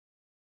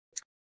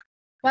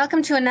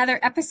Welcome to another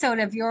episode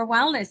of Your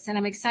Wellness, and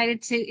I'm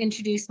excited to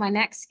introduce my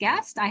next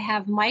guest. I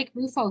have Mike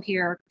Ruffo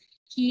here.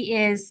 He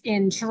is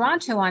in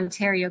Toronto,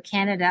 Ontario,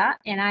 Canada,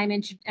 and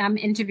I'm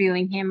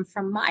interviewing him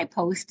from my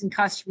post in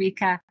Costa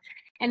Rica.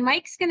 And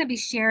Mike's going to be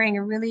sharing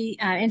a really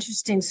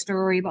interesting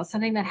story about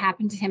something that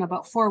happened to him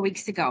about 4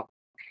 weeks ago.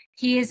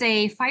 He is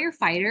a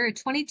firefighter, a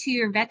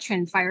 22-year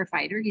veteran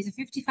firefighter. He's a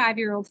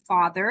 55-year-old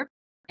father,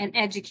 an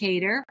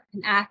educator,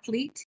 an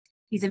athlete.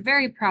 He's a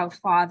very proud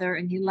father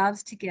and he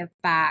loves to give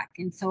back.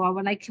 And so I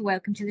would like to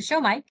welcome to the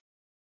show, Mike.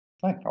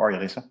 Hi, how are you,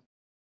 Lisa?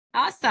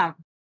 Awesome.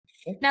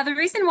 Good. Now, the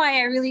reason why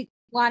I really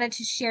wanted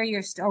to share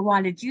or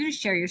wanted you to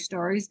share your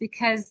story is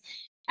because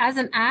as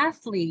an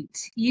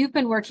athlete, you've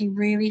been working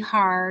really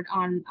hard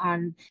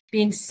on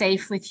being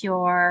safe with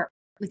your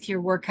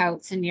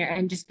workouts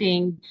and just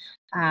being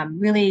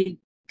really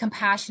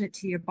compassionate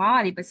to your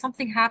body. But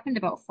something happened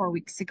about 4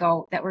 weeks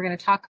ago that we're going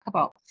to talk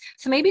about.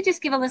 So maybe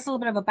just give us a little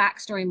bit of a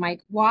backstory,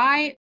 Mike.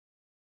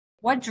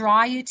 What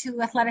draw you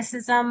to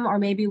athleticism, or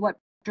maybe what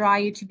draw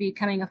you to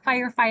becoming a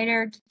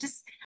firefighter?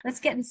 Just let's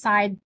get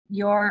inside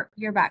your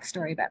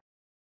backstory a bit.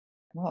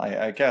 Well,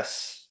 I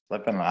guess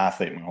I've been an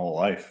athlete my whole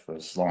life,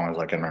 as long as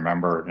I can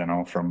remember,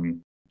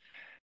 from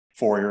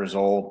 4 years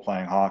old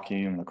playing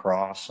hockey and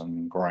lacrosse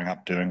and growing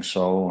up doing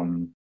so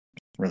and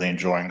really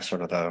enjoying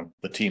sort of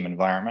the team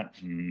environment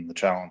and the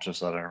challenges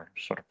that are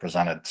sort of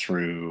presented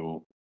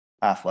through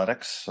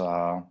athletics,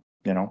 learning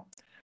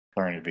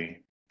to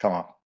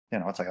become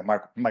it's like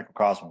a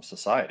microcosm of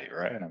society,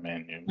 right? I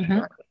mean, you Hmm.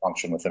 learn to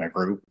function within a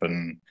group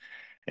and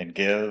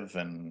give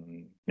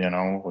and,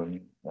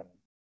 and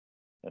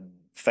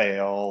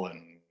fail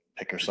and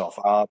pick yourself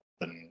up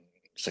and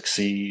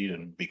succeed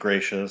and be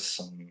gracious.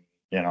 And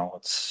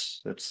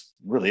it's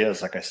really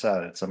is, like I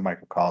said, it's a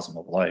microcosm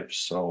of life.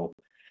 So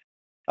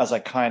as I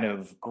kind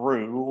of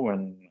grew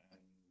and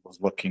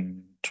was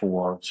looking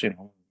towards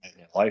making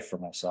a life for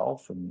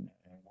myself and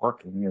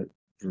working, it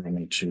drew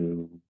me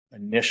to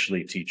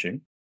initially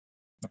teaching.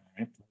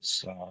 Right?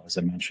 As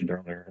I mentioned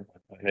earlier,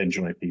 I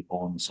enjoy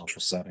people and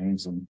social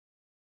settings and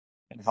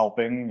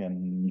helping,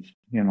 and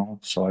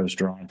so I was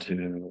drawn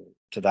to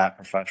that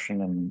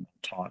profession and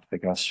taught, I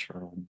guess,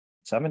 for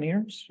 7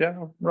 years,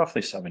 yeah,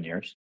 roughly 7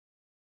 years,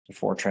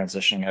 before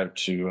transitioning out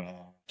to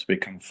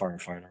become a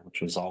firefighter,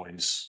 which was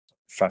always a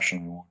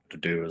profession I wanted to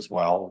do as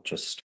well.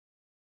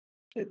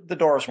 The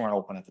doors weren't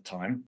open at the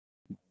time.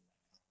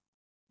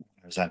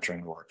 I was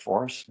entering the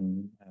workforce,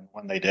 and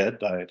when they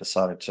did, I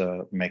decided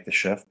to make the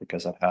shift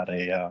because I had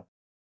a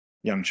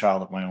young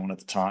child of my own at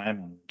the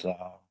time,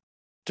 and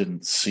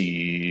didn't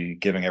see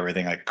giving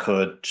everything I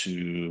could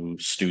to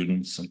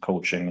students and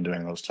coaching and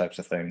doing those types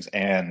of things,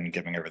 and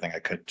giving everything I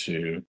could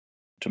to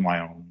my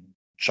own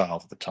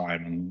child at the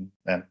time,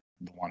 and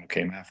the one who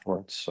came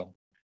afterwards. So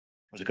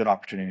it was a good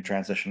opportunity to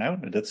transition out,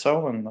 and I did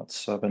so, and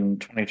that's been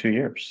 22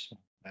 years.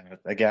 And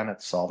again,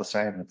 it's all the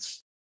same.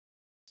 It's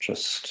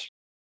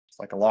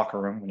like a locker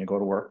room when you go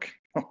to work.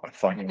 I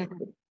find you a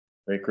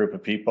great group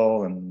of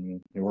people, and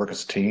you work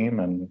as a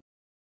team, and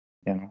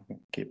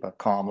keep a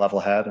calm, level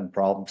head and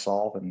problem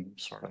solve and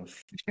sort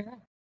of Sure.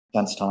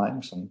 tense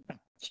times. And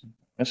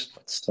yes,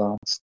 So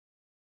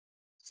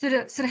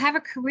to have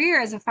a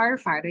career as a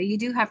firefighter, you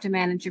do have to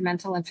manage your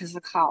mental and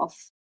physical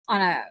health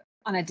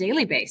on a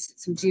daily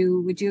basis. Would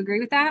you agree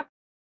with that?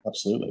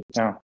 absolutely.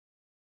 Yeah.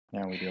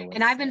 Yeah, we deal And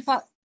with, I've been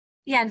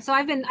yeah, and so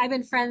I've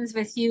been friends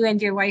with you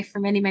and your wife for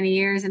many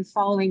years and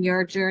following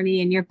your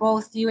journey, and you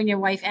and your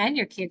wife and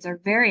your kids are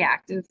very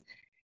active.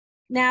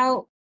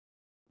 Now,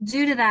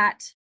 due to that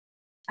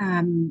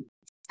um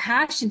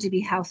passion to be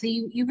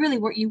healthy, you really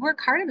work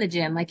hard in the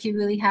gym. Like you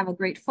really have a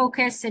great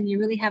focus and you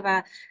really have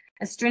a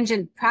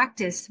stringent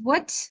practice.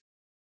 What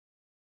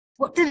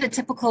did a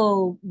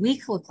typical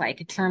week look like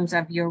in terms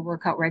of your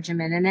workout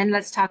regimen? And then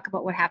let's talk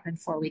about what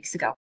happened 4 weeks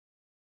ago.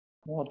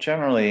 well,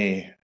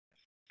 generally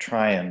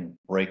try and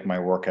break my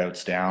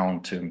workouts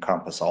down to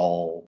encompass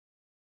all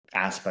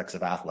aspects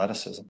of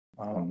athleticism.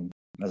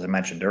 As I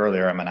mentioned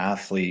earlier, I'm an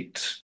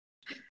athlete,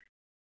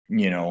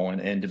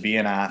 and to be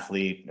an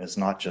athlete is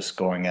not just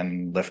going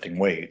and lifting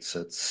weights.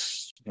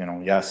 It's,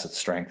 yes, it's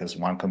strength is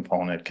one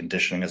component,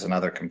 conditioning is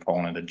another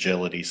component,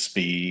 agility,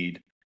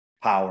 speed,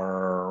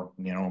 power,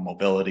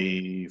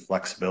 mobility,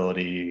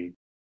 flexibility,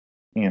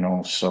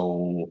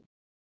 so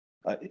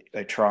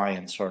I try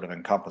and sort of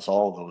encompass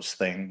all those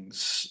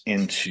things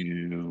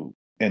into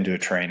a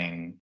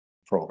training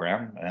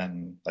program.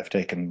 And I've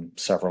taken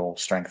several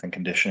strength and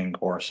conditioning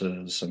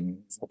courses and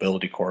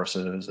mobility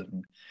courses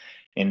and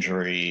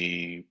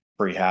injury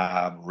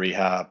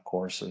rehab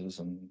courses,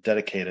 and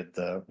dedicated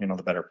the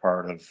better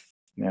part of,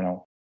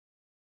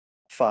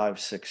 5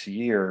 6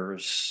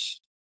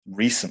 years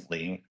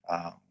recently.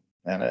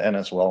 And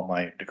as well,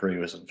 my degree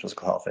was in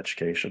physical health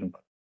education,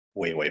 but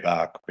way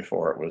back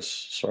before it was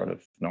sort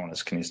of known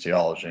as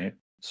kinesiology.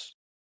 It's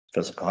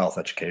physical health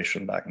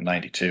education back in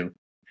 92.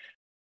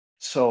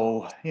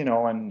 So,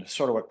 and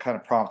sort of what kind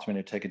of prompted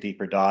me to take a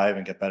deeper dive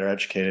and get better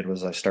educated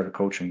was I started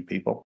coaching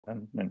people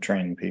and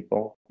training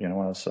people,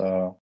 as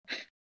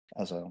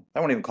I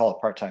won't even call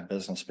it part-time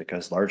business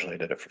because largely I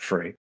did it for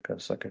free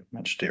because like I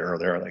mentioned to you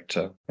earlier, I like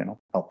to,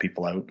 help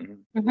people out. And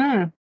Hmm.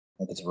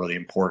 I think it's a really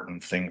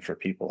important thing for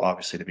people,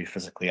 obviously, to be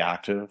physically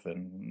active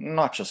and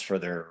not just for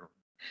their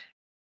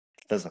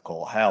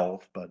physical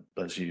health, but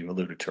as you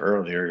alluded to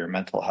earlier, your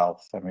mental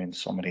health. I mean,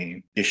 so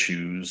many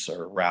issues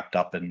are wrapped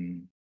up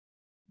in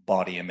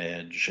body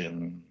image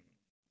and,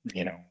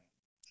 you know,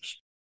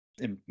 just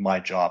in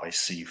my job, I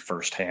see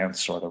firsthand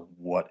sort of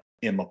what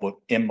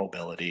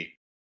immobility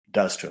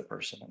does to a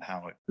person and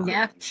how it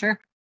Yeah, quickly sure.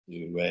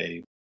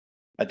 to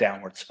a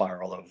downward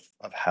spiral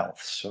of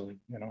health. So,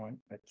 I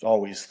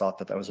always thought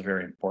that that was a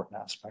very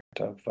important aspect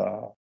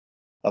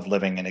of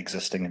living and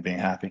existing and being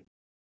happy.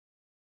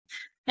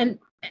 And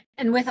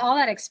and with all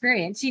that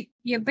experience,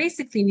 you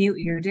basically knew what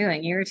you were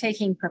doing. You were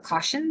taking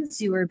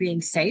precautions, you were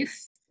being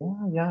safe.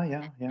 Yeah, yeah,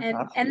 yeah,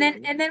 yeah, And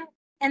then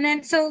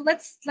absolutely. so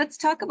let's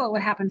talk about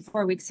what happened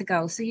 4 weeks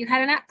ago. So you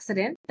had an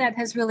accident that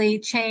has really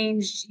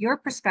changed your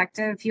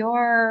perspective,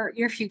 your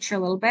future a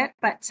little bit,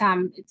 but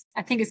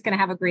I think it's going to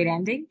have a great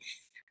ending.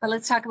 But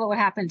let's talk about what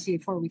happened to you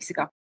 4 weeks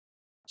ago.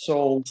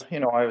 So,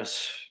 I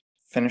was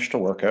finished a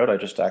workout. I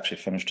just actually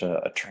finished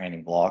a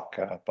training block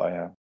by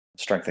a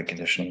strength and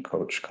conditioning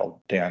coach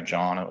called Dan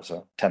John. It was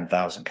a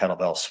 10,000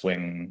 kettlebell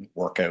swing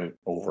workout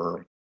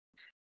over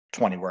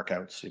 20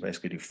 workouts. You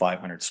basically do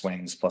 500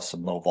 swings plus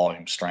some low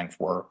volume strength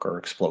work or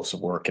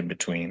explosive work in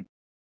between.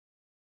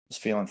 Was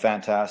feeling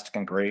fantastic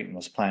and great and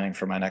was planning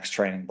for my next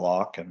training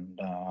block. And,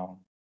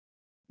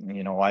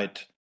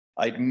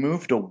 I'd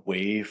moved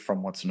away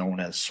from what's known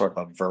as sort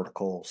of a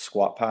vertical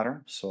squat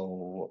pattern.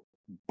 So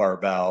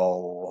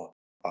barbell,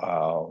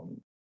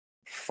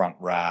 front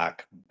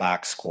rack,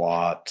 back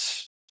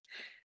squat,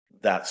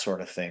 that sort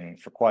of thing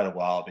for quite a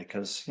while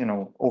because,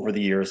 over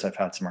the years I've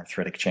had some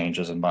arthritic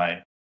changes in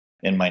my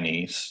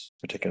knees,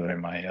 particularly in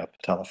my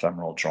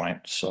patellofemoral joint.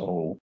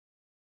 So,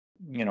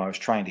 I was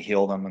trying to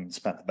heal them and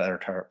spent the better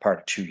part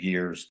of 2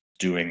 years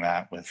doing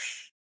that with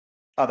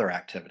other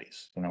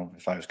activities.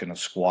 If I was going to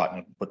squat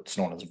in what's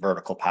known as a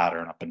vertical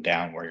pattern up and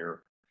down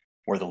where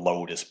the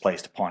load is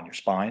placed upon your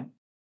spine,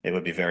 it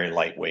would be very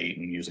lightweight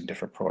and using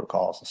different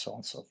protocols and so on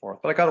and so forth.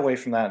 But I got away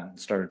from that and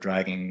started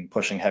dragging,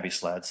 pushing heavy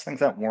sleds,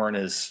 things that weren't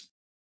as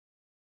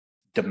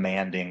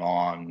demanding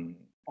on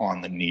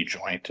the knee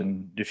joint.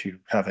 And if you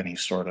have any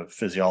sort of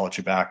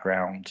physiology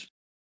background,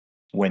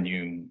 when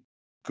you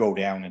go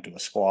down into a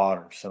squat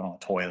or sit on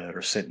a toilet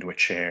or sit into a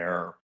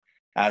chair,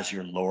 as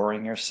you're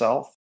lowering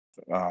yourself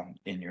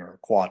in your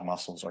quad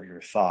muscles or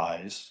your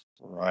thighs,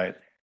 right,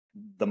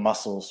 the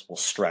muscles will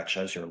stretch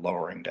as you're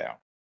lowering down,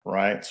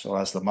 right? So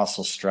as the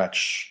muscles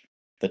stretch,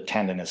 the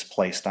tendon is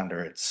placed under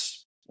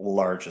its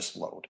largest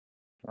load,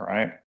 all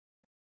right?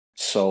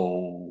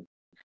 So,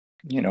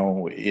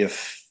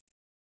 if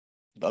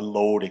the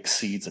load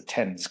exceeds a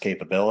tendon's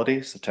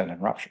capabilities, the tendon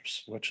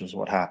ruptures, which is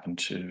what happened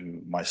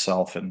to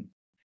myself in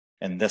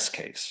this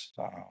case.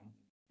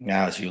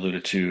 Now, as you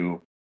alluded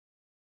to,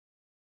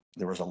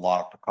 there was a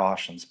lot of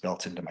precautions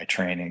built into my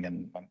training,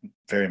 and I'm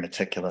very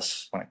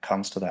meticulous when it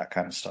comes to that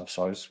kind of stuff.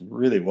 So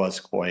really was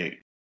quite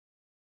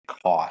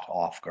caught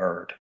off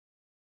guard,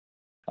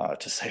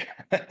 to say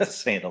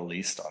say the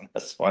least on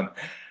this one.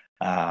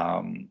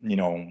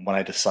 When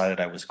I decided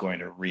I was going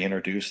to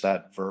reintroduce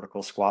that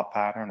vertical squat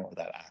pattern or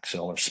that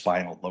axial or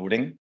spinal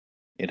loading,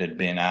 it had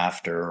been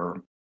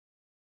after,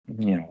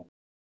 you know,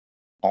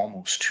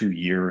 almost 2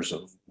 years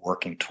of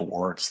working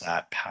towards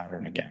that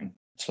pattern again.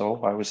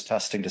 So I was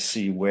testing to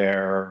see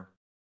where,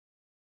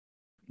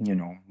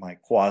 my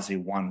quasi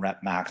 1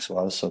 rep max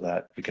was so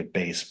that we could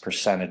base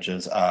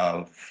percentages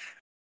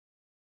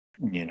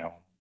you know,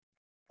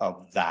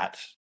 of that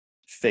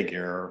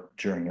figure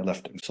during your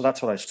lifting. So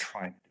that's what I was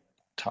trying to do at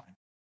that time.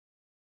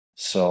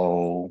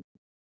 So,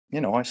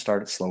 I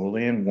started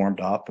slowly and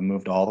warmed up and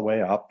moved all the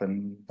way up,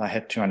 and I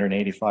hit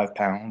 285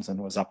 pounds and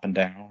was up and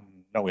down,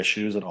 no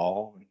issues at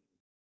all. And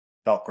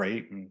felt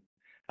great. And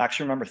I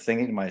actually remember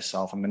thinking to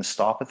myself, I'm going to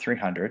stop at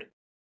 300.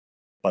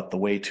 But the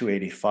way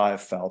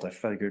 285 felt, I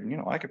figured,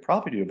 I could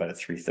probably do about a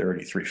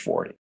 330,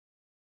 340.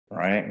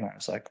 Right. And I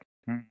was like,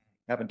 I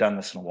haven't done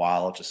this in a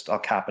while. I'll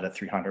cap it at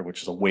 300,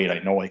 which is a weight I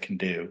know I can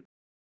do.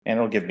 And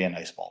it'll give me a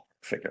nice ballpark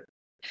figure.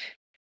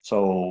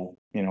 So,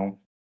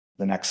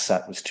 the next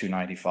set was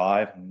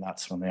 295, and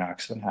that's when the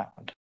accident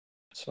happened.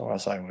 So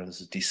as I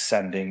was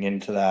descending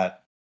into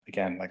that,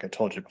 again, like I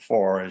told you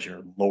before, as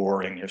you're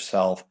lowering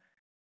yourself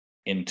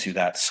into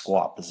that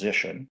squat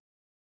position,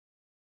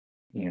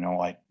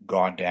 I'd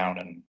gone down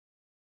and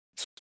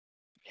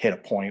hit a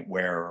point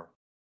where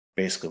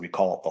basically we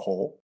call it the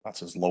hole.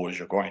 That's as low as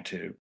you're going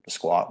to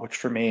squat, which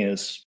for me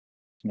is,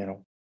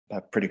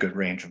 a pretty good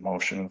range of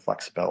motion and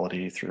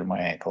flexibility through my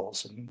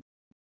ankles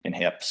and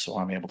hips. So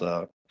I'm able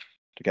to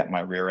get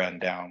my rear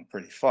end down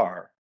pretty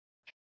far.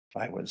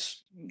 I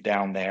was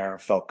down there,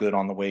 felt good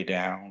on the way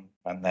down.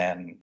 And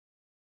then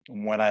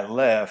when I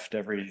lift,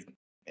 every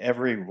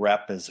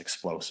rep is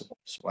explosive.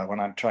 So when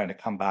I'm trying to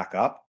come back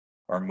up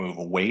or move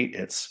a weight,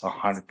 it's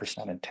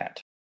 100%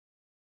 intent.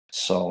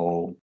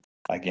 So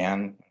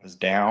again, I was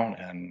down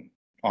and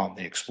on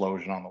the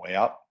explosion on the way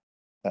up.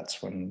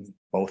 That's when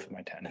both of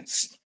my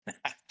tendons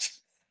snapped.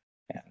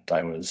 And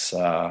I was,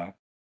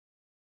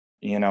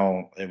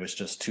 it was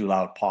just two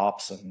loud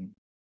pops, and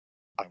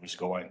I was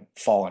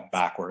falling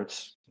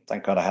backwards.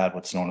 Thank God I had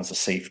what's known as a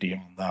safety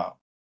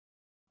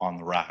on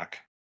the rack,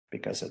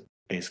 because it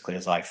basically,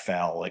 as I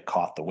fell, it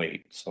caught the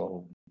weight.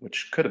 So,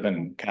 which could have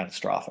been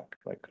catastrophic,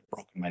 like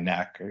broken my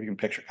neck, or you can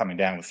picture coming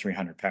down with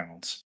 300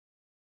 pounds,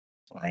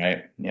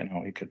 right?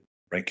 You could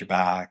break your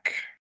back,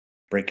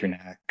 break your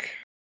neck,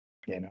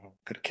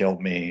 could have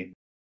killed me.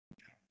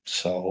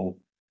 So,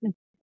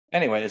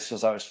 anyways,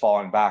 as I was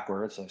falling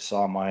backwards, I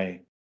saw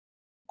my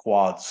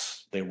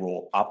quads, they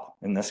roll up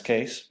in this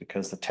case,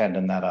 because the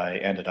tendons that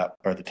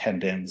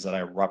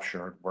I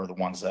ruptured were the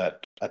ones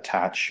that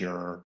attach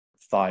your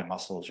thigh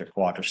muscles, your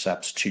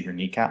quadriceps, to your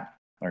kneecap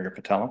or your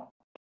patella.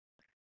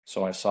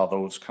 So I saw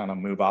those kind of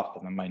move up,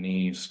 and then my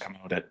knees come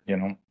out at,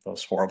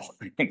 those horrible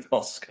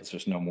angles, because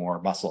there's no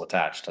more muscle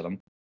attached to them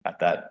at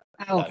that.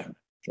 Oh.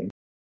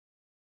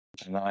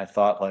 And then I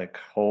thought, like,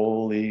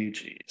 holy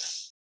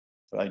jeez.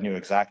 So I knew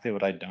exactly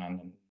what I'd done.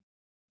 And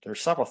there were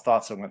several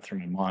thoughts that went through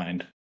my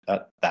mind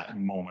at that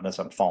moment as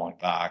I'm falling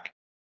back.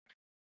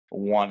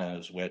 One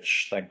is,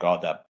 which, thank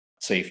God that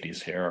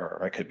safety's here,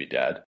 or I could be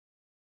dead.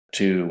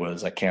 Two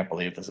was, I can't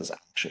believe this is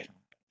actually happening.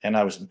 And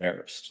I was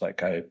embarrassed.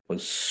 Like, I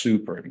was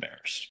super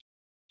embarrassed,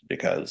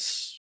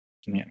 because,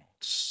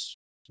 it's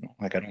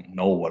like, I don't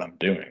know what I'm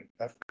doing.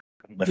 I've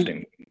been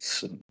lifting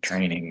and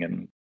training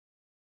and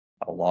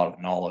a lot of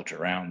knowledge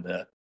around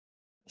the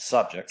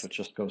subject, which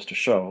just goes to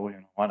show,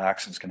 what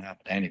accidents can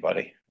happen to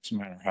anybody. Doesn't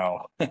matter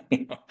how,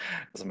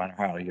 doesn't matter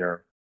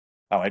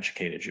how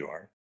educated you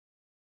are.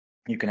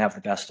 You can have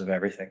the best of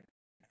everything,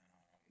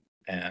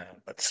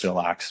 but still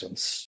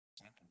accidents.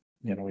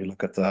 We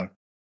look at the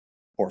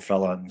poor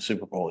fella in the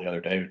Super Bowl the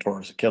other day who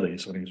tore his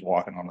Achilles when he was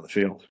walking onto the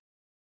field.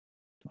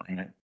 Right?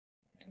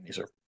 And these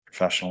are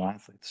professional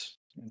athletes.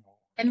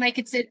 And Mike,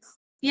 and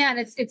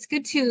it's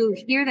good to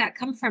hear that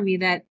come from you,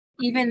 that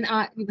even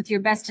with your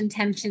best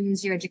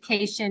intentions, your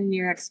education,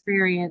 your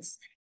experience,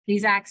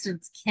 these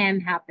accidents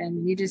can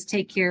happen. You just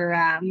take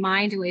your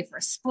mind away for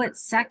a split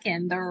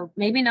second, or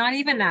maybe not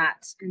even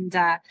that, and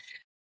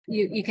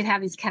you could have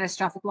these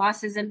catastrophic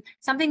losses. And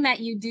something that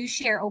you do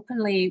share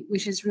openly,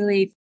 which is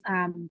really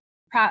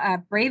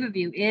brave of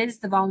you, is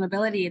the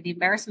vulnerability and the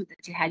embarrassment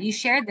that you had. You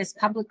shared this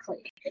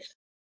publicly,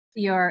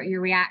 your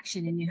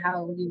reaction, and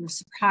how you were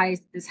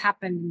surprised this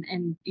happened,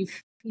 and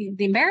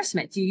the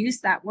embarrassment, you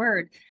used that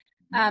word.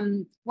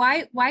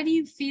 Why do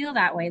you feel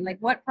that way? Like,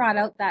 what brought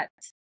out that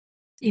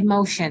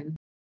emotion?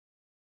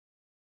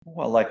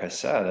 Well, like I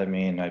said,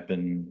 I've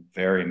been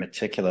very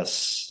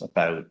meticulous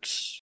about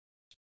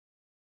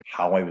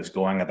how I was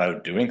going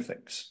about doing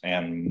things,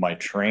 and my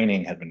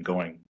training had been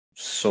going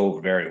so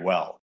very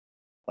well.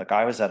 Like,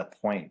 I was at a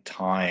point in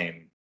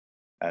time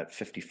at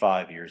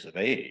 55 years of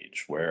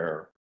age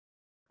where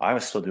I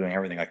was still doing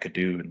everything I could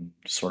do, and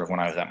sort of when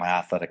I was at my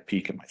athletic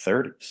peak in my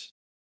 30s.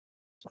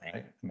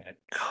 Right? I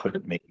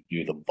couldn't maybe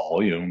do the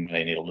volume.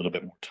 I need a little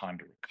bit more time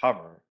to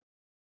recover,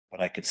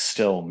 but I could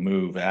still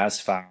move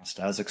as fast,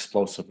 as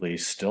explosively,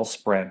 still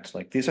sprint.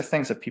 Like, these are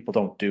things that people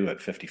don't do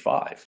at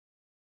 55.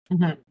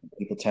 Mm-hmm.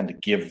 People tend to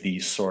give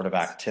these sort of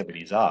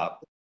activities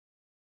up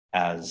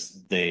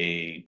as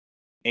they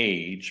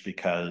age,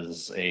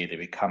 because they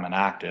become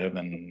inactive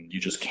and you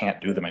just can't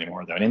do them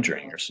anymore without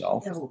injuring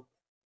yourself.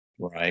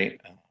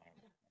 Right?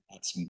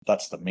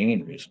 That's the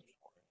main reason.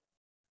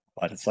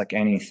 But it's like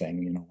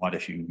anything, what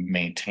if you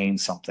maintain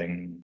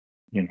something,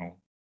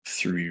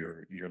 through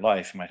your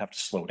life, you might have to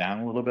slow down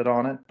a little bit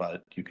on it,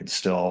 but you can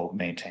still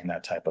maintain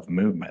that type of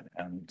movement.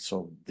 And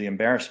so the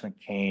embarrassment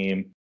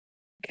came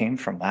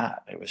from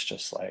that. It was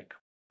just like,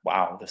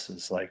 wow, this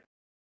is like,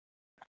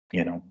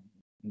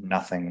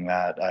 nothing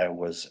that I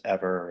was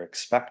ever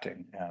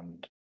expecting.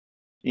 And,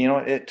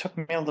 it took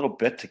me a little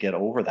bit to get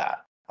over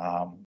that.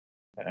 And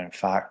in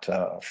fact,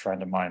 a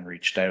friend of mine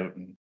reached out,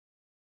 and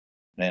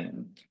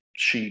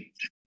she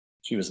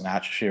was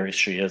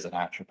she is a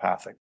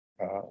naturopathic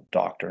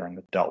doctor,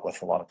 and dealt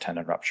with a lot of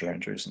tendon rupture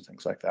injuries and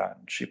things like that.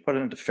 And she put it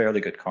into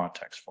fairly good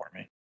context for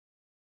me.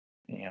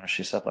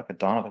 She said, like, a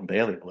Donovan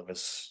Bailey blew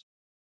his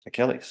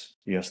Achilles.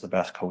 He has the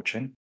best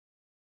coaching,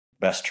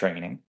 best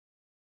training,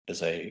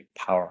 is a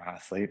power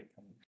athlete.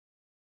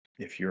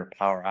 If you're a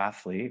power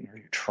athlete or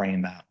you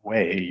train that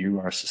way, you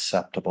are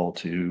susceptible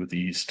to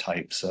these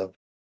types of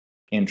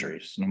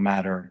injuries, no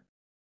matter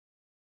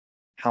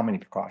how many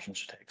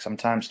precautions you take.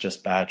 Sometimes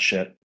just bad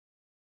shit,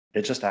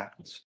 it just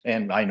happens.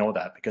 And I know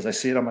that because I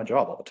see it on my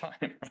job all the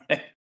time.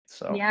 Right?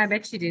 So Yeah, I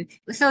bet you do.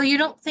 So you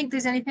don't think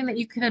there's anything that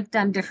you could have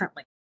done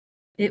differently?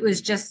 It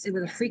was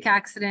a freak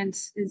accident,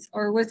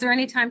 or was there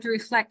any time to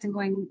reflect and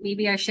going,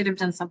 maybe I should have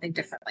done something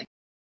differently?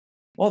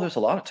 well, there's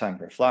a lot of time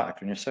to reflect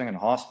when you're sitting in a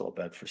hospital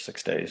bed for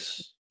 6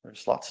 days.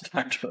 There's lots of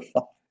time to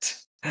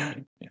reflect.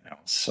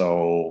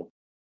 So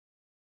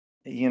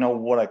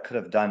what I could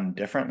have done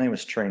differently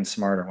was train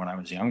smarter when I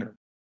was younger.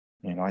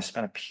 I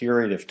spent a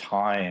period of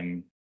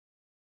time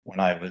when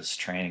I was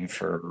training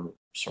for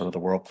sort of the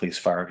World Police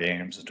Fire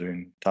Games and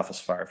doing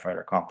toughest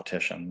firefighter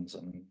competitions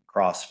and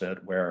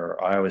CrossFit,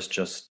 where I was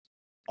just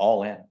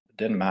all in. It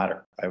didn't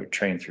matter. I would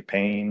train through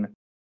pain.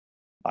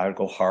 I would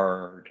go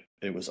hard.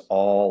 It was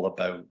all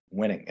about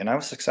winning, and I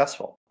was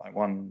successful. I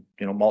won,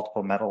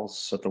 multiple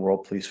medals at the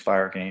World Police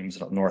Fire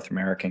Games and North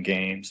American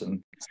Games,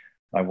 and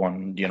I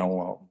won,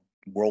 a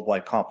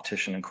worldwide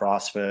competition in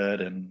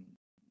CrossFit, and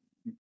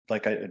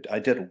like I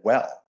did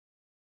well,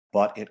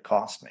 but it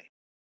cost me.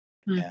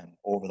 And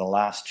over the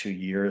last 2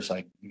 years,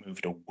 I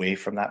moved away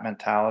from that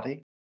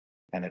mentality,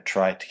 and I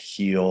tried to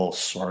heal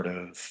sort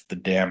of the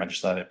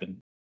damage that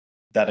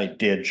I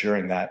did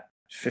during that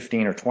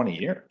 15 or 20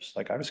 years.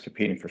 Like I was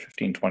competing for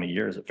 15, 20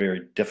 years at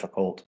very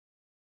difficult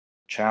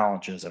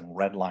challenges and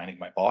redlining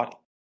my body.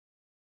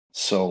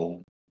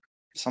 So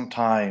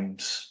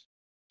sometimes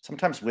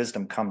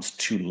wisdom comes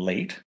too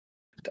late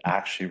to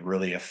actually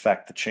really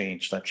affect the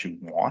change that you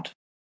want.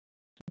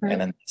 Right.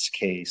 And in this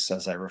case,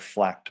 as I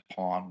reflect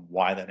upon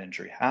why that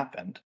injury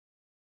happened,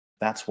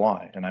 that's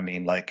why. And I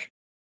mean, like,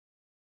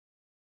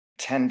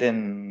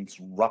 tendons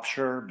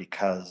rupture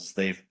because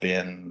they've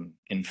been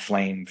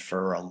inflamed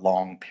for a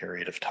long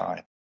period of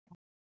time.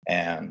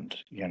 And,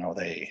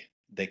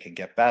 they can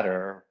get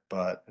better,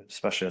 but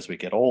especially as we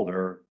get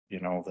older,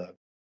 the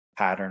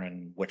pattern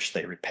in which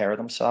they repair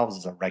themselves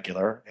is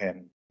irregular,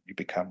 and you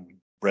become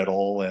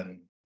brittle, and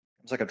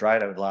it's like a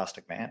dried out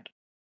elastic band.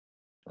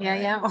 Yeah,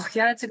 yeah. Oh,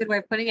 yeah, that's a good way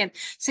of putting it.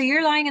 So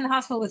you're lying in the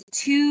hospital with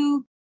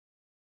 2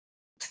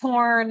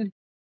 torn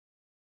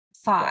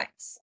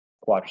thighs.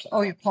 Quadriceps.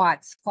 Oh, your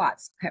quads.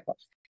 Okay.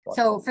 Quads.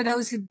 So for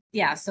those who,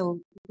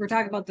 so we're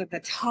talking about the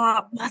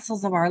top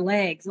muscles of our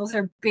legs. Those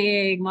are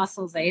big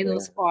muscles,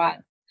 those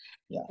quads.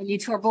 Yeah. And you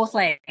tore both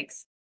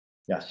legs.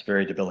 Yes,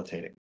 very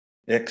debilitating.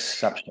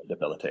 Exceptionally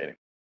debilitating.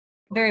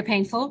 Very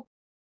painful.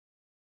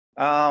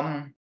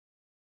 You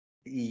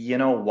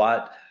know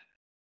what?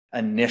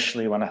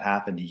 Initially when it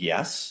happened,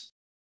 yes.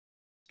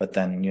 But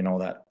then,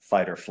 that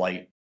fight or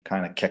flight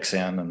kind of kicks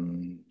in,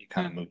 and you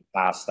kind of move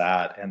past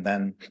that. And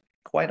then,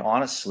 quite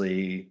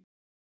honestly,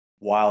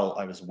 while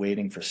I was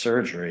waiting for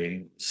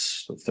surgery,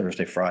 so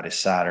Thursday, Friday,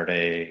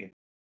 Saturday,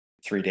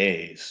 3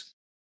 days,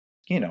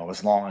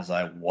 as long as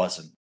I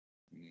wasn't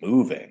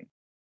moving,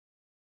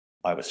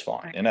 I was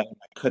fine. And I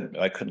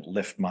couldn't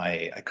lift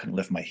my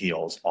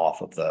heels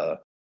off of the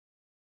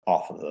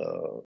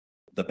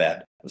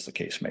bed, as the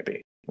case may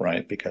be,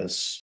 right?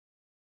 Because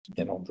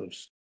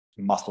those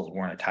muscles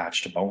weren't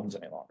attached to bones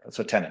any longer.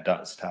 So tendon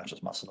does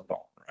attaches muscle to bone,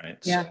 right?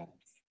 Yeah.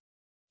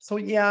 So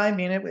yeah, I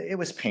mean, it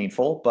was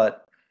painful,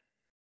 but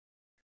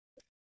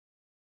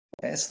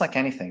it's like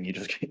anything. You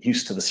just get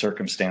used to the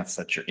circumstance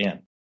that you're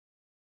in,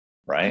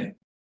 right?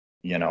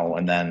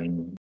 And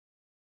then,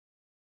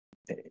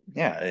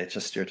 yeah,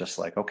 you're just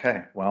like,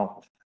 okay,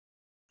 well,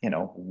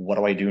 what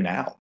do I do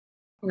now?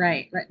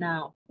 Right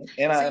now.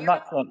 And I'm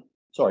not,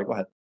 sorry, go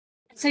ahead.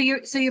 So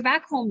you're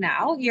back home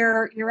now.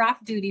 You're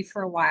off duty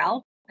for a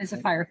while as a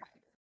firefighter.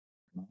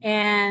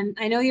 And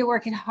I know you're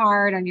working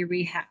hard on your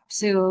rehab.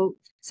 So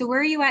where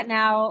are you at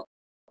now,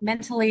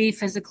 mentally,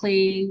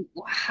 physically?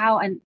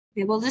 And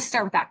we'll just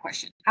start with that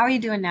question. How are you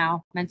doing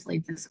now, mentally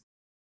and physically?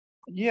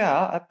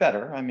 Yeah,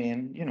 better. I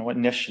mean,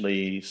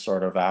 initially,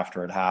 sort of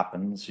after it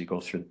happens, you go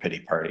through the pity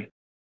party,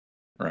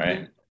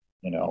 right?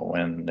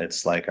 When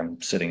it's like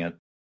I'm sitting at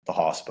the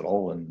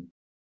hospital, and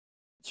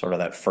sort of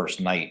that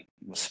first night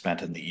was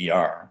spent in the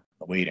ER,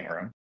 the waiting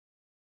room,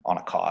 on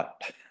a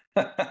cot.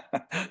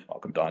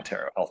 Welcome to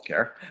Ontario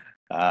healthcare.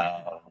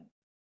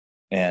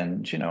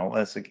 And,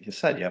 as you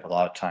said, you have a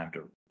lot of time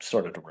to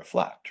sort of to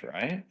reflect,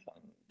 right?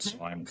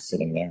 So I'm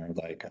sitting there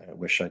like, I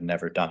wish I'd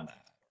never done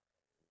that.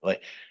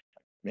 Like,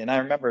 and I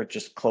remember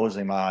just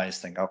closing my eyes,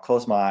 think I'll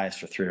close my eyes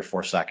for 3 or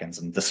 4 seconds,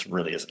 and this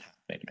really isn't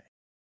happening to me.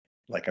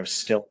 Like I was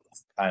still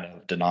kind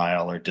of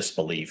denial or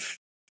disbelief,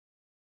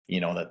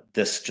 that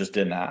this just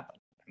didn't happen.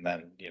 And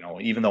then,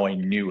 even though I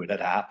knew it had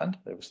happened,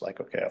 it was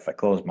like, okay, if I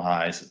close my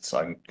eyes,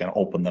 I'm going to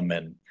open them,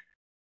 and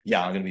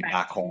yeah, I'm going to be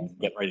back home,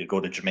 get ready to go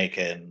to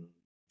Jamaica in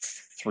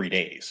 3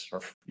 days,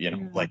 or,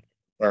 in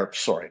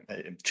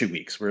 2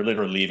 weeks. We're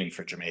literally leaving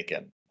for Jamaica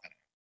in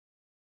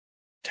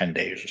 10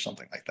 days or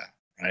something like that.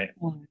 Right.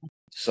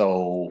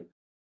 So,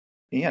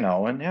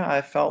 and yeah,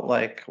 I felt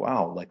like,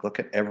 wow, like, look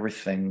at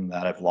everything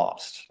that I've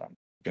lost. I'm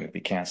going to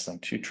be canceling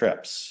 2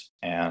 trips,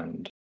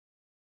 and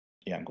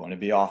yeah, I'm going to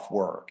be off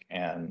work.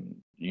 And,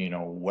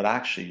 what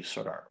actually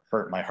sort of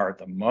hurt my heart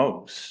the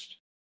most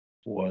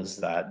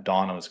was that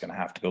Donna was going to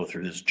have to go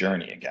through this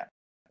journey again.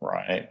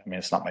 Right. I mean,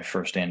 it's not my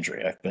first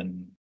injury. I've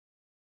been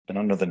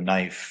under the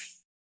knife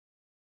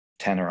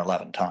 10 or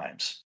 11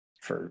 times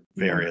for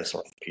various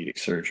orthopedic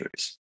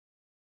surgeries.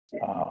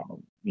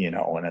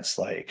 And it's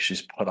like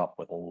she's put up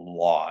with a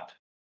lot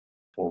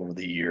over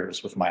the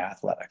years with my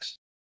athletics,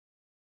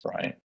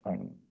 right?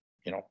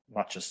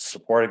 Not just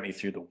supporting me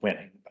through the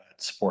winning, but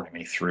supporting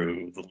me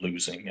through the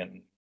losing,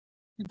 and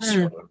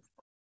sort of,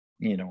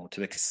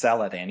 to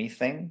excel at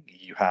anything,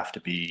 you have to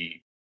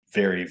be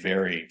very,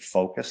 very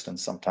focused, and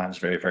sometimes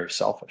very, very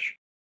selfish,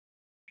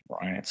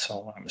 right?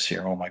 So I was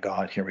here, oh my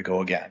God, here we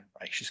go again,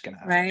 right? She's going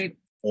to have to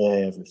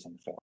everything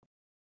for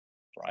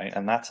her, right?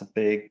 And that's a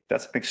big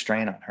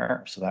strain on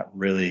her. So that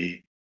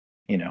really,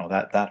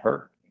 that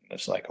hurt.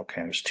 It's like,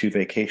 okay, there's 2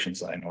 vacations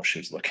that I know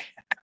she's looking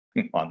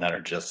on that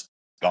are just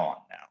gone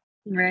now.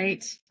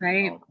 Right.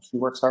 Right. She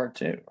works hard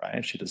too,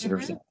 right? She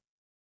deserves Mhm.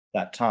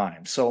 that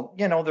time. So,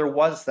 there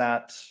was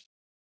that,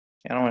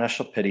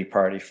 initial pity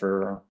party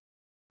for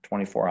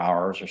 24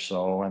 hours or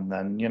so. And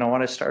then,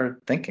 what I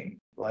started thinking,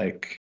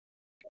 like,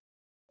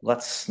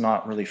 let's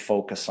not really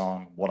focus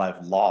on what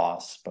I've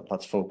lost, but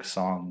let's focus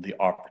on the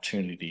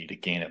opportunity to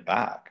gain it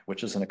back,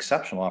 which is an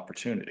exceptional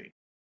opportunity,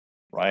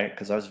 right?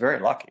 Because I was very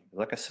lucky.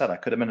 Like I said, I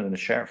could have been in a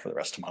chair for the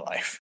rest of my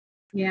life,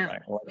 Yeah.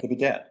 right? Or I could be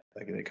dead.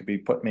 Like, they could be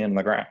putting me in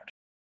the ground,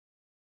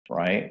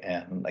 right?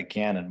 And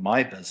again, in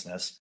my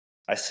business,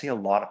 I see a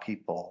lot of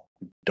people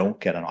who don't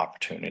get an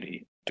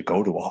opportunity to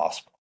go to a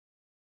hospital,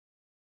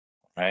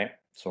 right?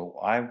 So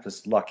I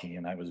was lucky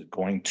and I was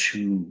going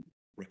to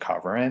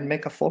recover and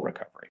make a full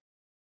recovery.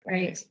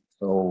 Right. Right.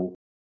 So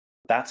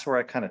that's where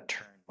I kind of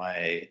turned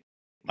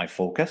my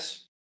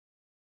focus.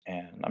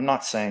 And I'm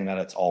not saying that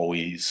it's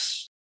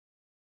always,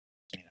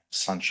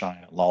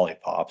 sunshine and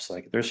lollipops.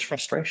 Like, there's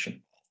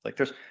frustration. Like,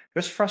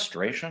 there's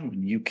frustration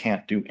when you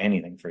can't do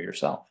anything for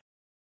yourself,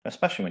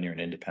 especially when you're an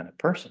independent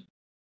person,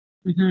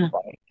 Hmm.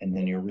 right? And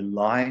then you're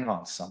relying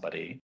on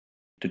somebody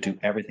to do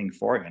everything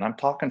for you. And I'm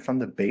talking from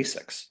the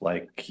basics,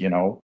 like,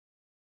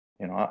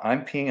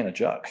 I'm peeing in a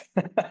jug.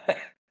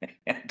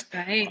 And I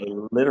Right.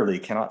 literally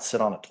cannot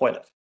sit on a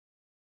toilet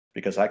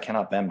because I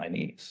cannot bend my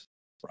knees,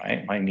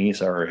 right? My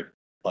knees are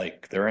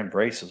like, they're in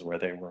braces where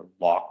they were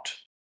locked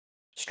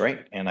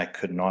straight, and I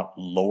could not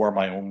lower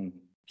my own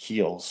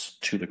heels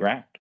to the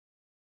ground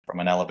from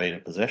an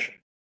elevated position,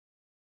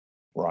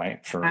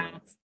 right? For,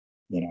 Wow.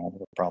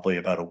 probably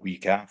about a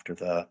week after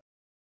the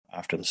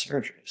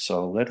surgery.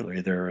 So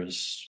literally there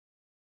was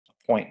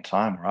a point in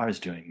time where I was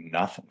doing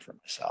nothing for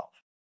myself.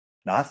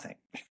 Nothing.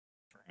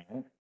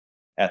 Right?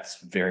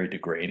 That's very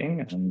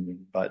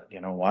degrading. But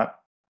you know what?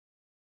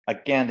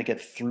 Again, to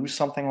get through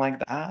something like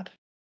that,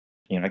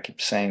 I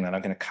keep saying that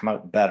I'm going to come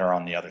out better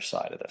on the other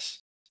side of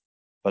this.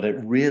 But it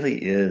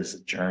really is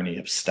a journey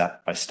of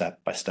step by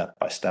step by step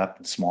by step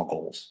and small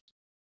goals,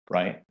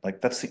 right?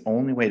 Like, that's the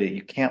only way that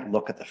you can't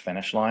look at the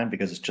finish line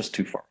because it's just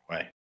too far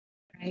away.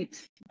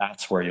 Right.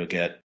 That's where you'll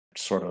get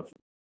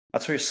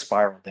that's where you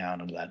spiral down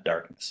into that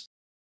darkness,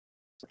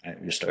 right?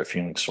 You start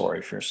feeling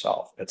sorry for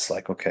yourself. It's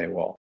like, okay,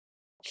 well,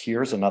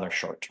 here's another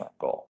short-term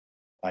goal.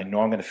 I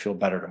know I'm going to feel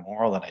better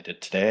tomorrow than I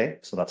did today.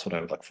 So that's what I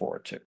would look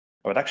forward to.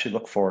 I would actually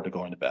look forward to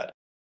going to bed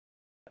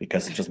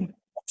because it just the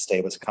next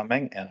day was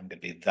coming and I'm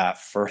going to be that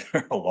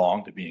further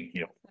along to being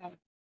healed.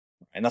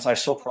 And that's why I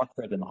was so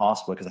frustrated in the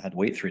hospital because I had to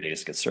wait 3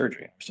 days to get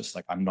surgery. I was just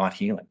like, I'm not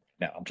healing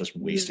now. I'm just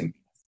Mm. wasting.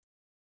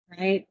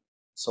 Right.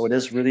 So it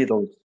is really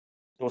those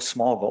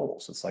small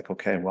goals. It's like,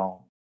 okay,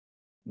 well,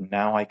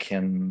 now I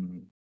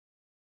can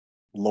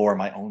lower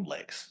my own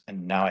legs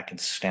and now I can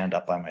stand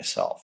up by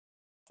myself.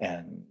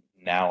 And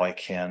now I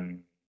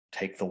can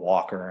take the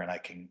walker and I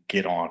can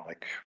get on,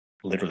 like,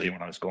 literally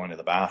when I was going to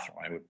the bathroom,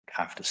 I would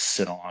have to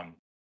sit on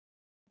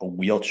a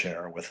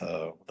wheelchair with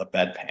a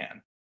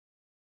bedpan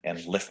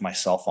and lift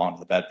myself onto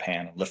the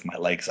bedpan and lift my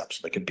legs up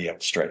so they could be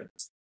out straight.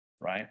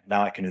 Right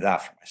now, I can do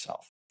that for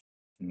myself.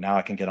 Now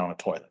I can get on a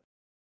toilet.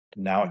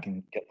 Now I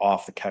can get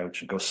off the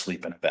couch and go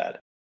sleep in a bed.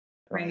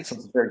 Right. Right. So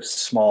it's very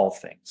small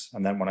things.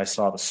 And then when I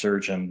saw the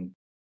surgeon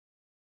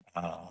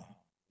uh,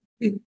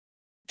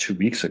 2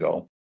 weeks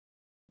ago,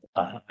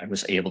 I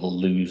was able to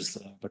lose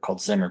they're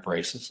called Zimmer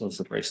braces. Those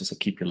are the braces that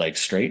keep your legs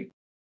straight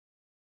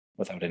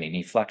without any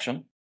knee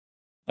flexion.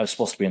 I was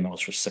supposed to be in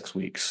those for 6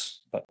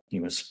 weeks, but he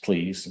was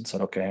pleased and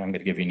said, okay, I'm going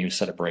to give you a new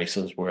set of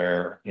braces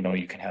where,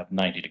 you can have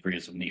 90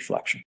 degrees of knee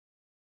flexion.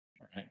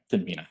 Right?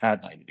 Didn't mean I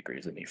had 90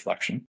 degrees of knee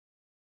flexion,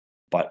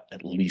 but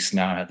at least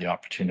now I had the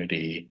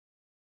opportunity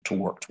to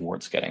work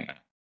towards getting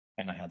that.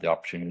 And I had the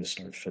opportunity to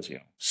start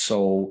physio.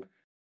 So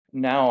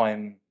now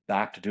I'm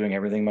back to doing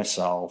everything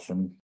myself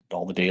and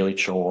all the daily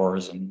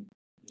chores, and,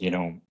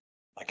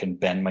 I can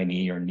bend my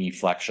knee or knee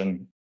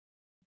flexion.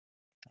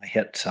 I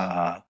hit,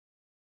 I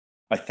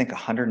think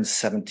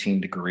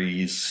 117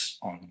 degrees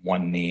on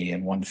one knee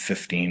and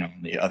 115 on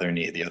the other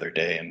knee the other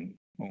day, and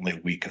only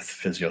a week of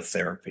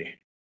physiotherapy.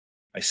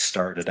 I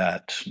started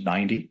at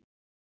 90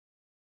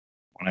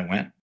 when I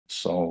went.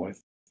 So I've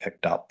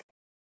picked up,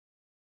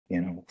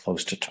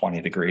 close to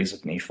 20 degrees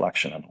of knee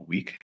flexion in a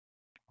week.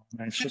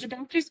 And it's Have the just,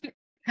 doctors been,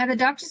 have the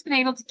doctors been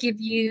able to give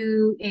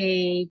you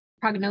a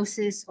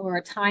prognosis or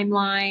a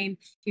timeline?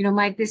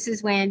 Mike, this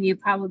is when you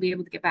probably be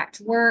able to get back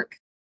to work,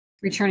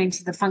 returning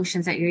to the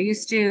functions that you're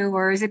used to,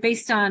 or is it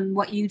based on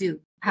what you do,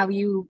 how much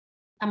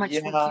work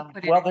you yeah.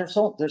 put in Well,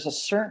 it? there's a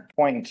certain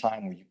point in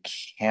time where you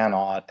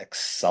cannot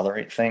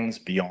accelerate things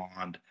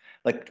beyond,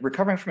 like,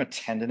 recovering from a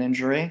tendon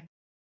injury.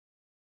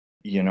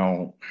 You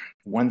know,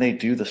 when they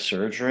do the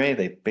surgery,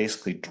 they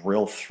basically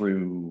drill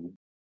through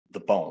the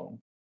bone,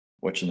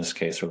 which in this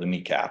case are the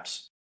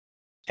kneecaps,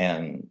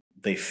 and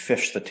they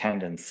fish the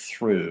tendon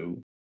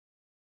through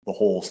the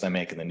holes they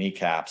make in the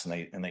kneecaps, and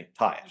they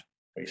tie it,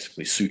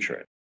 basically suture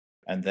it.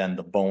 and then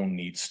the bone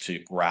needs to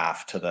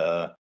graft to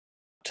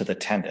the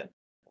tendon,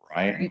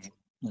 right? Right.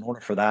 In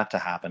order for that to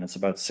happen, it's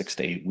about 6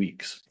 to 8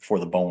 weeks before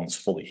the bone's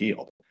fully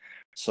healed.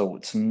 So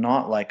it's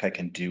not like I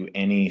can do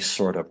any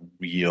sort of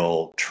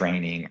real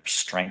training or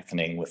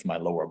strengthening with my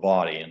lower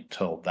body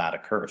until that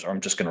occurs, or I'm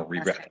just going to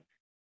re-rep it,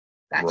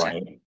 Gotcha.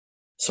 right?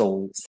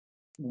 So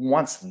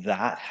once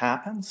that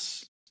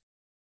happens,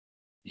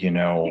 you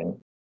know,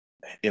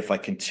 if I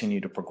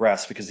continue to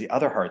progress, because the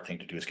other hard thing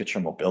to do is get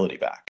your mobility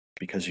back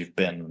because you've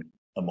been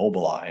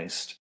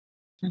immobilized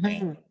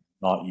and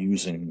not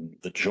using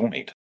the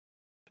joint.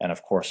 And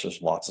of course,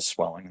 there's lots of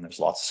swelling and there's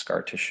lots of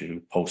scar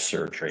tissue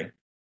post-surgery,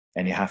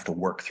 and you have to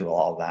work through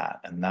all that.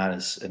 And that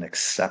is an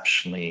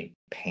exceptionally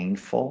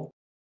painful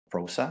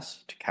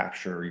process to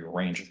capture your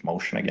range of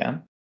motion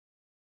again,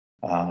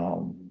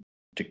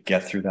 to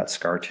get through that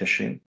scar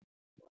tissue,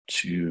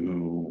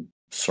 to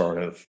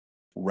sort of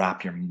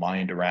wrap your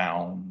mind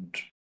around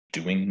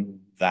doing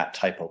that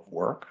type of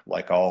work.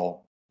 Like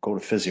I'll go to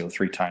physio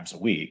 3 times a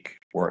week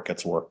where it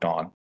gets worked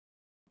on,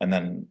 and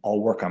then I'll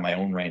work on my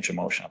own range of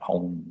motion at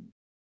home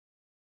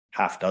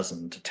half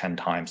dozen to 10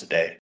 times a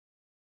day.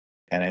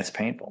 And it's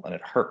painful and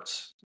it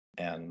hurts.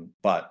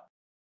 But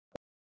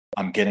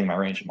I'm getting my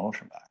range of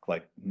motion back.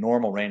 Like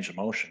normal range of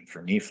motion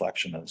for knee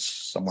flexion is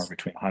somewhere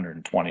between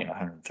 120 and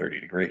 130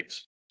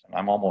 degrees. And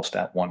I'm almost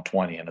at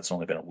 120 and it's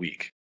only been a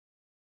week.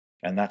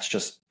 And that's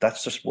just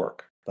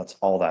work. That's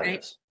all that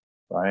is,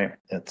 right?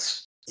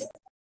 It's,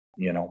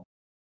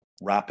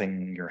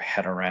 wrapping your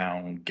head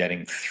around,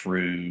 getting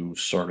through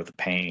sort of the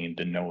pain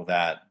to know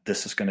that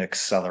this is going to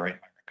accelerate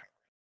my recovery.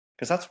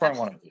 Because that's where I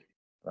want to be,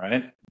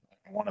 right?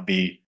 I want to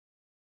be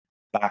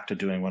back to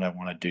doing what I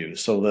want to do.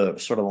 So the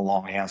sort of the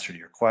long answer to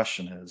your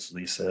question is,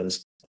 Lisa,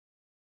 is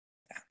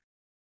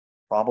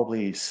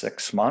probably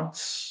 6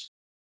 months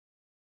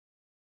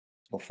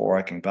before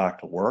I can back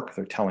to work.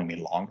 They're telling me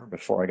longer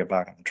before I get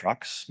back on the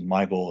trucks.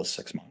 My goal is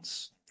 6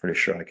 months. Pretty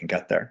sure I can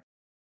get there.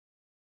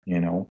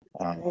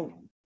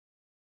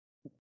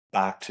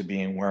 Back to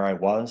being where I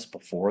was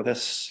before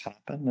this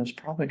happened is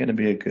probably going to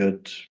be a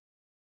good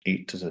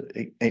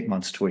 8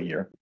 months to a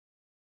year.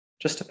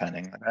 Just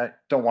depending. I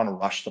don't want to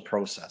rush the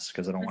process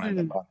because I don't want to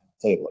end up on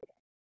the table.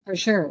 For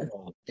sure.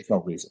 There's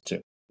no reason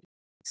to.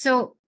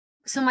 So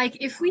Mike,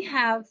 if we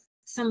have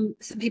some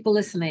people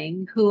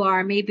listening who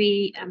are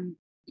maybe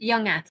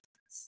young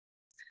athletes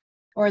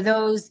or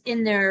those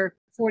in their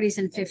 40s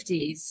and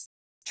 50s,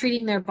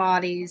 treating their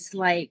bodies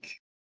like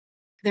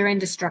they're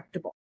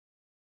indestructible,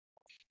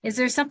 is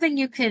there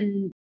something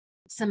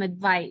some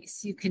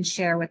advice you can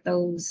share with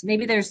those?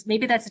 Maybe that's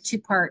a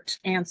 2-part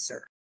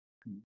answer.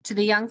 To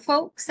the young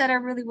folks that are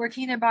really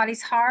working their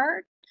bodies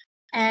hard,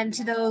 and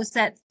to those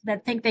that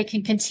think they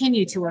can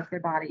continue to work their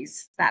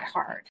bodies that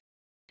hard.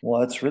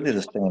 Well, it's really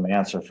the same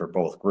answer for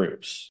both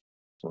groups,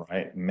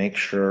 right? Make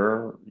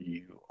sure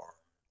you are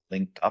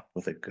linked up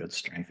with a good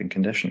strength and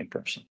conditioning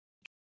person,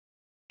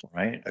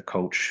 right? A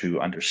coach who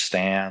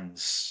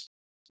understands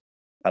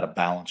how to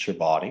balance your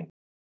body.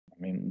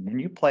 I mean, when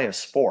you play a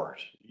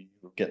sport, you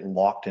get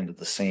locked into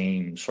the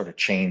same sort of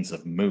chains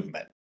of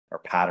movement or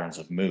patterns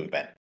of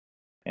movement.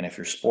 And if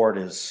your sport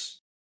is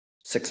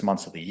 6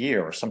 months of the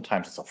year, or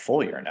sometimes it's a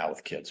full year now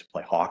with kids who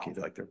play hockey,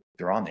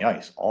 they're on the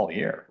ice all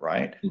year,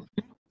 right?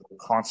 They're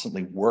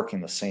constantly working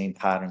the same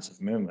patterns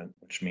of movement,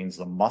 which means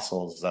the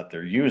muscles that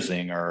they're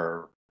using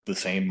are the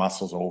same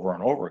muscles over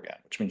and over again,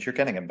 which means you're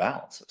getting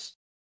imbalances,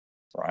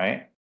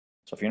 right?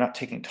 So if you're not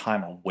taking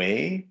time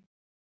away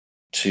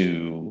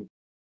to,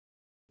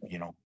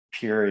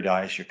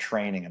 periodize your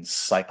training and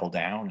cycle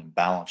down and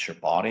balance your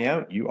body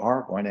out, you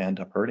are going to end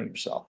up hurting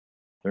yourself.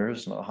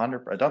 There's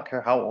 100, I don't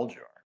care how old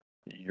you are,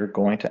 you're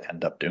going to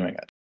end up doing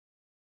it,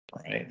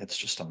 right? It's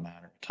just a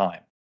matter of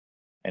time.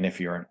 And if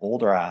you're an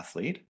older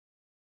athlete,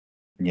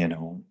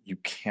 you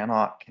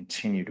cannot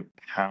continue to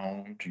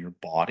pound your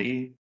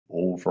body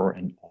over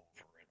and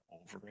over and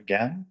over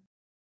again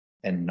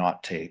and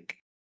not take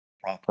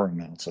proper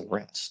amounts of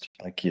rest.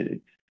 Like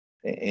you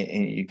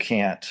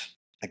can't,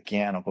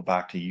 again, I'll go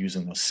back to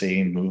using the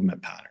same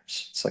movement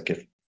patterns. It's like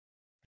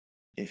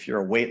if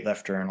you're a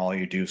weightlifter and all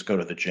you do is go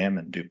to the gym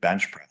and do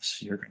bench press,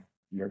 you're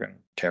gonna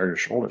tear your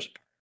shoulders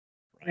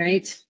apart.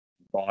 Right.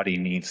 Your body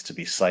needs to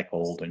be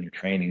cycled and your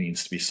training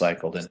needs to be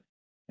cycled in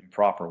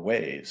proper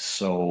ways.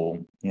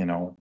 So,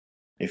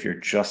 if you're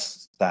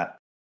just that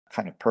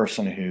kind of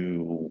person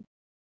who,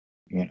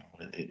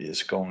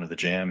 is going to the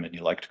gym and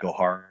you like to go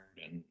hard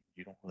and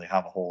you don't really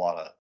have a whole lot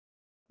of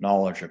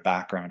knowledge or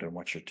background in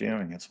what you're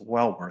doing, it's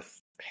well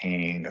worth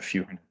paying a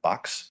few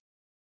 $100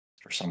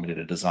 for somebody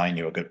to design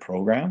you a good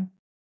program,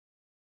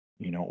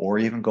 or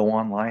even go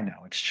online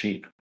now. It's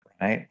cheap,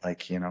 right?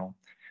 Like,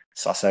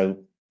 suss out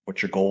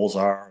what your goals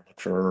are, look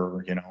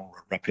for, a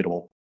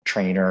reputable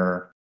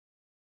trainer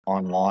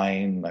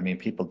online. I mean,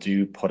 people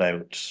do put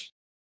out,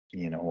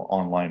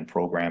 online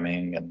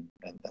programming and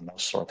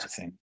those sorts of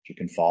things you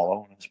can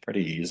follow, and it's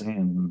pretty easy.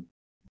 And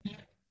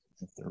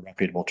if they're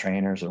reputable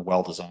trainers, they're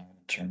well designed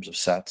in terms of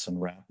sets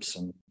and reps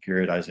and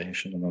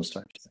periodization and those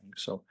types of things.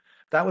 So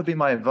that would be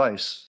my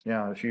advice.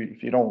 Yeah, if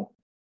you don't,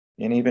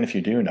 And even if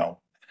you do know,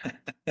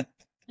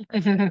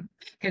 Can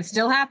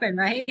still happen,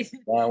 right?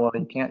 well,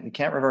 you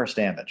can't reverse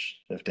damage.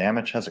 If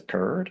damage has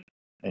occurred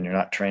and you're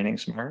not training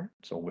smart,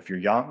 so if you're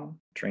young,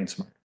 train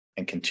smart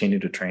and continue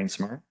to train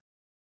smart.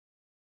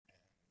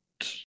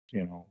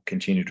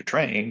 Continue to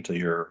train till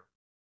you're,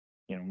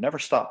 never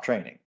stop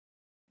training.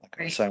 Like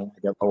I Right. said, when I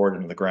get lowered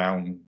into the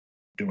ground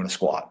doing a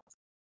squat.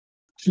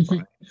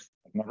 Right?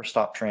 Never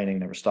stop training,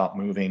 never stop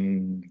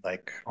moving.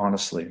 Like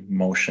honestly,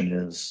 motion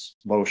is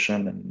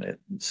motion, and it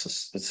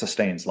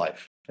sustains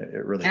life.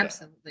 It really does.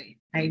 Absolutely.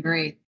 I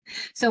agree.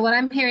 So what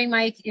I'm hearing,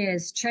 Mike,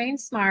 is train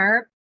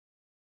smart,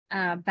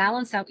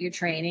 balance out your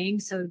training.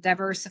 So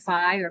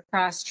diversify or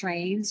cross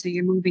train. So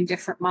you're moving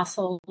different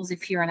muscles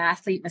if you're an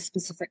athlete in a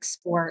specific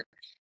sport.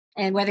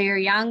 And whether you're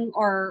young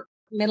or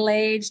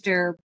middle-aged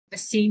or a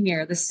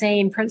senior, the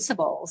same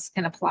principles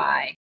can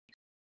apply.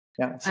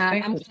 Yeah, it's the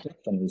same I'm,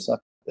 prescription, Lisa.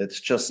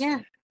 It's just yeah,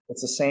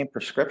 it's the same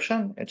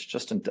prescription. It's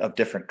just a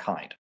different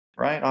kind,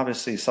 right?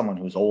 Obviously, someone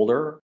who's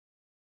older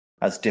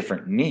has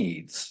different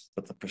needs,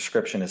 but the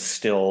prescription is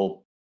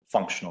still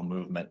functional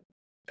movement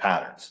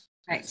patterns,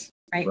 right,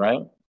 right.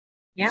 right?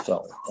 Yeah,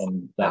 So,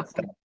 and that's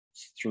awesome.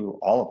 through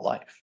all of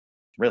life,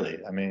 really.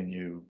 I mean,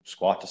 you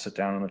squat to sit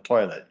down in the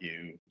toilet,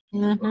 you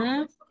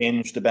Mm-hmm.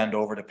 hinge to bend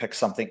over to pick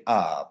something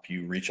up,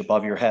 you reach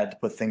above your head to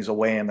put things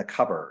away in the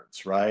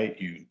cupboards, right?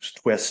 You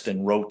twist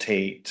and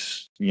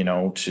rotate,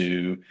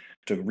 to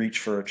reach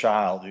for a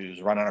child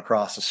who's running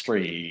across the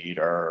street,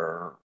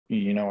 or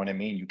you know what I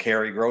mean? You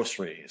carry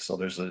groceries. So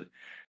there's a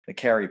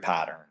carry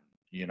pattern.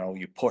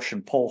 You push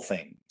and pull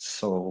things.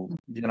 So,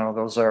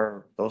 those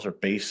are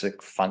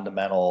basic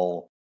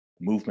fundamental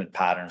movement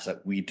patterns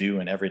that we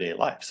do in everyday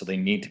life. So they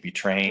need to be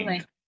trained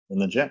Absolutely. in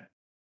the gym.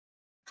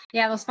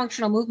 Yeah, those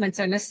functional movements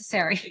are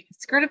necessary.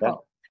 It's Yeah,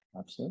 critical.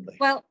 absolutely.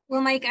 Well,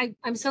 Mike,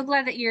 I'm so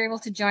glad that you're able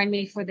to join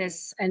me for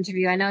this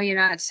interview. I know you're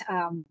not,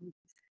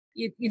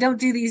 you don't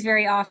do these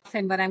very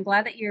often, but I'm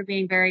glad that you're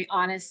being very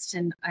honest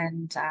and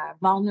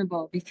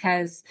vulnerable,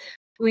 because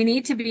we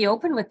need to be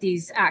open with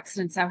these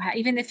accidents.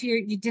 Even if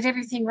you did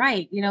everything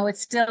right, it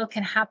still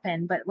can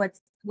happen. But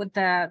what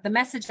the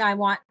message I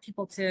want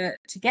people to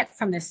get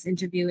from this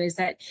interview is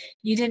that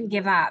you didn't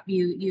give up.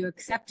 You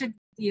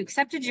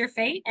accepted your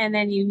fate, and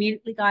then you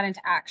immediately got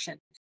into action.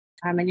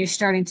 And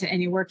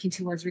you're working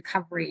towards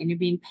recovery, and you're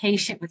being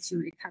patient with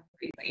your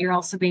recovery, but you're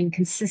also being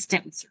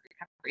consistent with your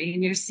recovery.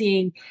 And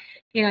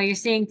you're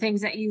seeing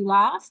things that you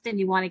lost and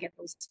you want to get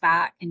those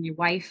back. And your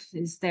wife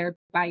is there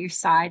by your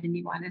side and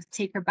you want to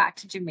take her back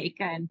to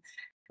Jamaica and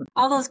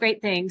all those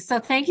great things. So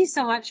thank you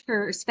so much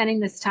for spending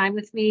this time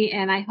with me.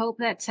 And I hope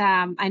that,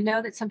 I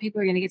know that some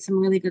people are going to get some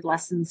really good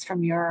lessons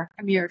from your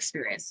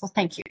experience. So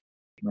thank you.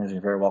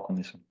 You're very welcome,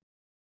 Lisa.